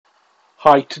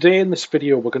Hi, today in this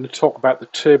video we're going to talk about the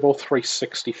Turbo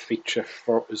 360 feature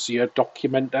for Azure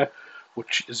Documenter,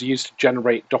 which is used to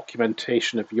generate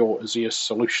documentation of your Azure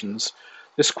solutions.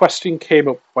 This question came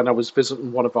up when I was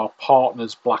visiting one of our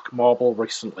partners, Black Marble,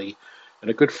 recently,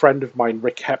 and a good friend of mine,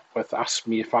 Rick Hepworth, asked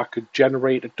me if I could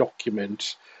generate a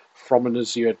document from an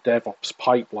Azure DevOps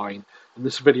pipeline. In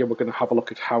this video we're going to have a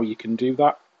look at how you can do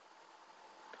that.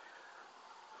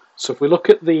 So if we look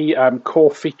at the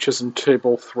core features in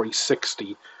Turbo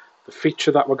 360, the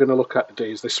feature that we're going to look at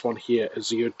today is this one here,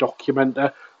 Azure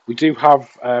Documenter. We do have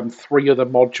three other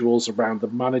modules around the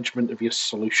management of your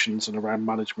solutions and around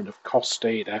management of cost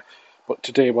data, but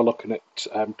today we're looking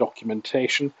at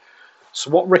documentation.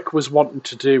 So what Rick was wanting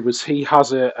to do was he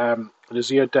has an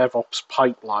Azure DevOps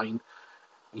pipeline.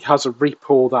 He has a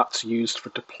repo that's used for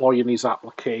deploying his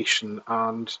application,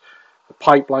 and the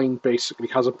pipeline basically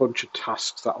has a bunch of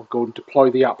tasks that will go and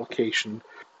deploy the application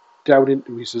down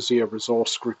into his Azure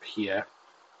resource group here.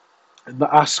 And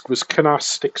the ask was, can I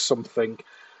stick something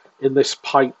in this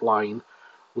pipeline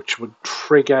which would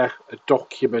trigger a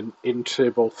document in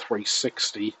Turbo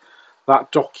 360?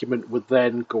 That document would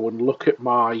then go and look at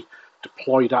my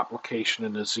deployed application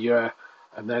in Azure,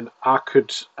 and then I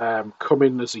could come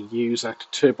in as a user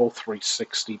to Turbo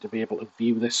 360 to be able to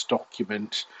view this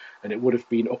document, and it would have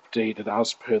been updated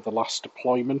as per the last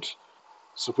deployment.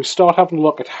 So if we start having a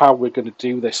look at how we're going to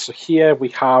do this, so here we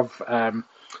have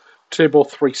Turbo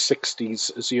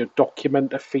 360's Azure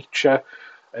Documenter feature,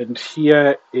 and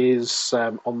here is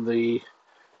on the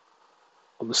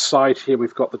side here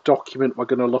we've got the document we're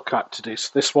going to look at today. So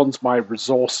this one's my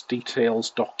resource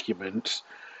details document,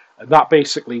 and that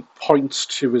basically points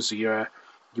to Azure.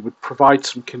 You would provide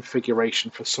some configuration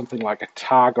for something like a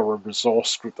tag or a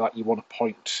resource group that you want to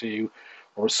point to,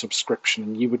 or a subscription,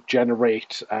 and you would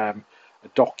generate a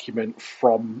document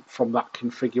from that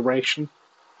configuration.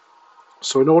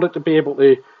 So in order to be able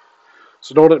to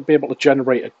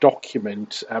generate a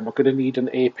document, we're going to need an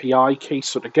API key.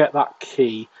 So to get that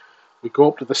key, we go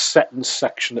up to the settings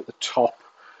section at the top.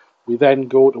 We then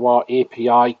go to our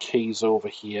API keys over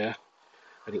here,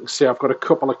 and you can see I've got a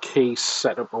couple of keys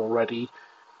set up already.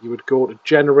 You would go to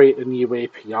generate a new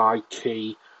API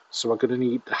key. So we're going to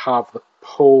need to have the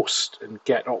post and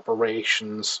get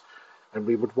operations, and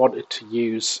we would want it to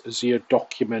use Azure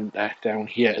Documenter down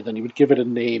here, and then you would give it a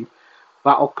name.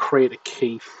 That'll create a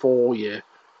key for you,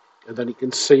 and then you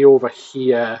can see over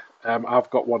here I've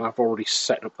got one I've already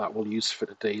set up that we'll use for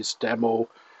today's demo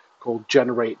called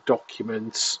Generate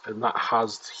Documents, and that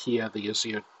has here the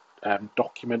Azure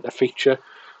Documenter feature.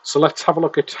 So let's have a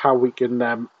look at how we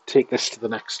can take this to the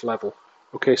next level.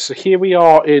 Okay, so here we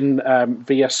are in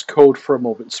VS Code for a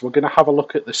moment. So we're going to have a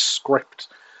look at the script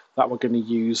that we're going to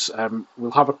use.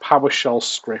 We'll have a PowerShell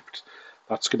script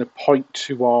that's going to point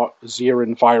to our Azure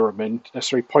environment,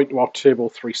 point to our Turbo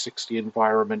 360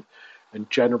 environment and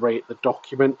generate the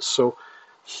document. So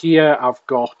here I've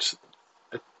got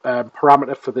a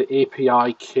parameter for the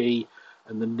API key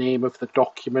and the name of the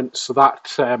document. So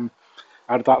that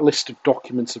out of that list of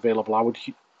documents available, I would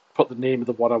put the name of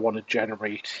the one I want to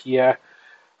generate here.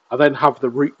 I then have the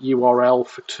root URL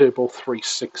for Turbo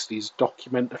 360's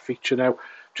Documenter feature. Now,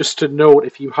 just to note,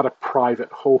 if you had a private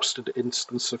hosted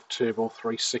instance of Turbo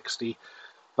 360,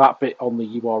 that bit on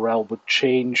the URL would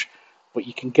change, but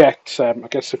you can get, I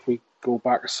guess if we go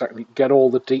back a second, you can get all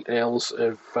the details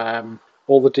of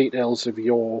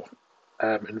your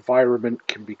environment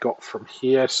can be got from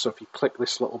here. So if you click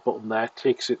this little button there, it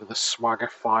takes you to the Swagger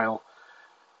file,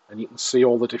 and you can see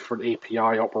all the different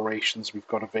API operations we've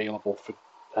got available for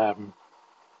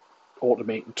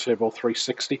automating Turbo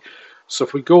 360. So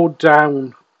if we go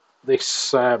down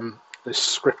this this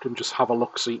script and just have a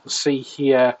look, so you can see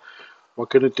here we're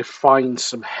going to define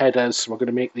some headers. We're going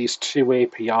to make these two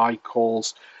API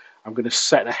calls. I'm going to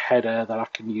set a header that I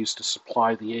can use to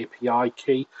supply the API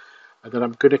key, and then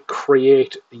I'm going to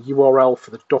create a URL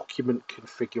for the document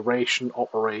configuration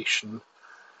operation,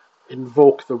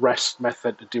 invoke the REST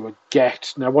method to do a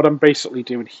get. Now what I'm basically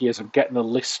doing here is I'm getting a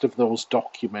list of those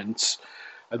documents,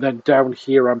 and then down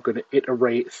here I'm going to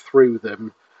iterate through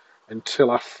them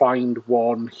until I find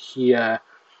one here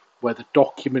where the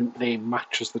document name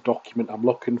matches the document I'm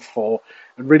looking for.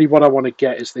 And really what I want to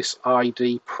get is this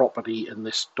ID property and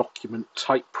this document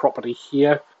type property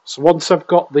here. So once I've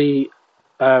got the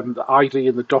ID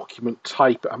and the document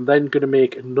type, I'm then going to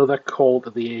make another call to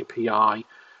the API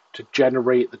to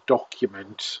generate the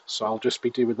document. So I'll just be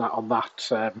doing that on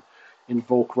that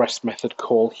invoke REST method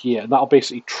call here, and that'll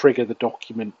basically trigger the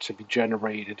document to be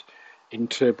generated in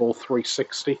Turbo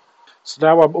 360. So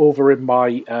now I'm over in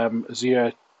my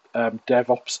Azure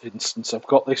DevOps instance. I've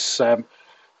got this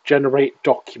generate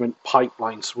document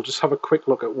pipeline. So we'll just have a quick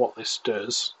look at what this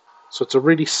does. So it's a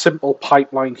really simple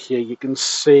pipeline here. You can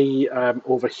see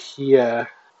over here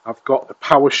I've got a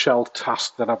PowerShell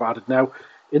task that I've added. Now,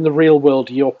 in the real world,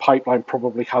 your pipeline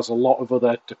probably has a lot of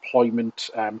other deployment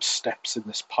steps in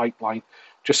this pipeline.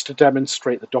 Just to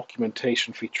demonstrate the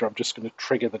documentation feature, I'm just going to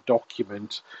trigger the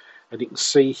document. And you can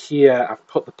see here I've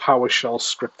put the PowerShell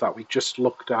script that we just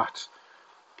looked at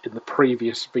in the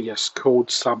previous VS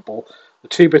Code sample. The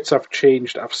two bits I've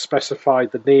changed, I've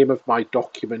specified the name of my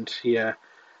document here,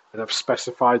 and I've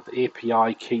specified the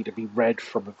API key to be read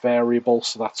from a variable.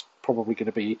 So that's probably going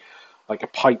to be like a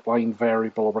pipeline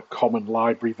variable or a common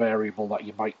library variable that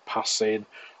you might pass in,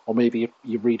 or maybe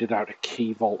you read it out a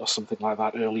key vault or something like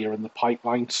that earlier in the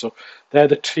pipeline. So they're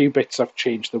the two bits I've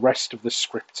changed. The rest of the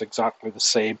script's exactly the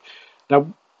same.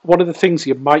 Now, one of the things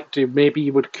you might do, maybe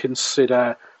you would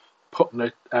consider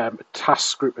putting a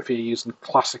task group if you're using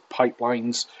classic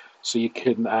pipelines, so you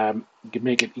can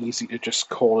make it easy to just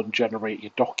call and generate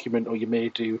your document, or you may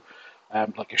do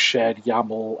like a shared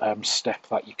YAML step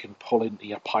that you can pull into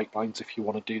your pipelines if you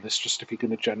want to do this, just if you're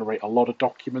going to generate a lot of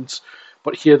documents.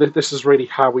 But here, this is really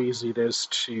how easy it is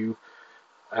to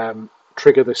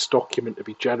trigger this document to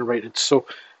be generated. So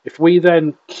if we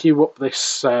then queue up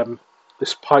this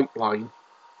this pipeline,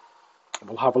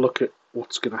 we'll have a look at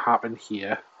what's going to happen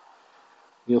here.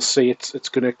 You'll see it's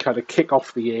going to kind of kick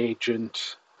off the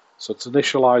agent. So it's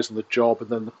initializing the job, and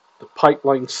then the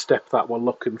pipeline step that we're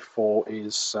looking for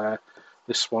is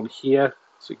this one here.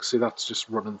 So you can see that's just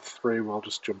running through. I'll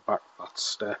just jump back to that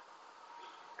step.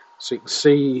 So you can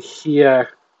see here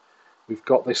we've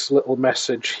got this little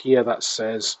message here that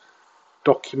says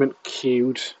document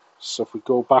queued. So if we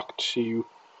go back to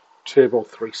Turbo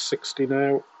 360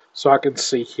 now, so I can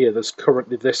see here there's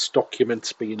currently this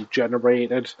document being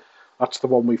generated. That's the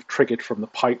one we've triggered from the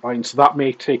pipeline. So that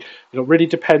may take, it really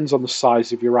depends on the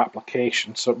size of your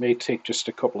application. So it may take just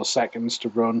a couple of seconds to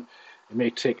run. It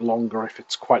may take longer if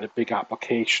it's quite a big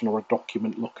application or a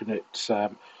document looking at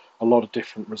a lot of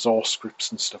different resource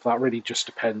groups and stuff. That really just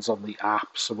depends on the app.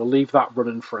 So we'll leave that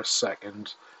running for a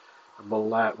second, and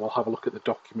we'll have a look at the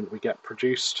document we get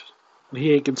produced. And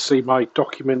here you can see my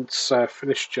documents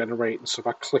finished generating. So if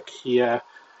I click here,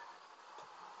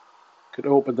 could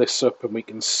open this up and we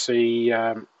can see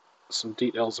some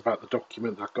details about the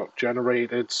document that got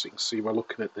generated. So you can see we're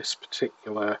looking at this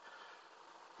particular,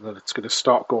 and then it's going to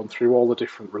start going through all the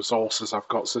different resources I've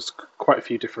got. So there's quite a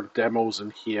few different demos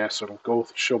in here. So it'll go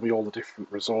show me all the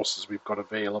different resources we've got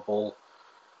available,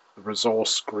 the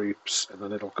resource groups, and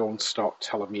then it'll go and start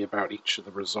telling me about each of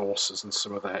the resources and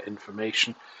some of their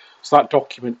information. So that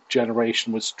document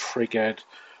generation was triggered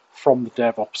from the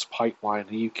DevOps pipeline,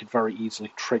 and you can very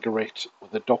easily trigger it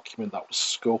with a document that was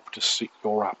scoped to suit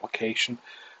your application.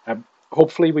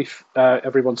 Hopefully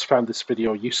everyone's found this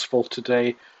video useful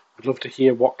today. We'd love to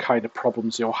hear what kind of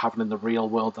problems you're having in the real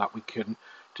world, that we can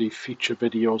do future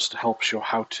videos to help show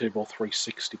how Turbo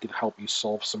 360 can help you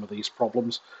solve some of these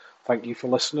problems. Thank you for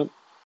listening.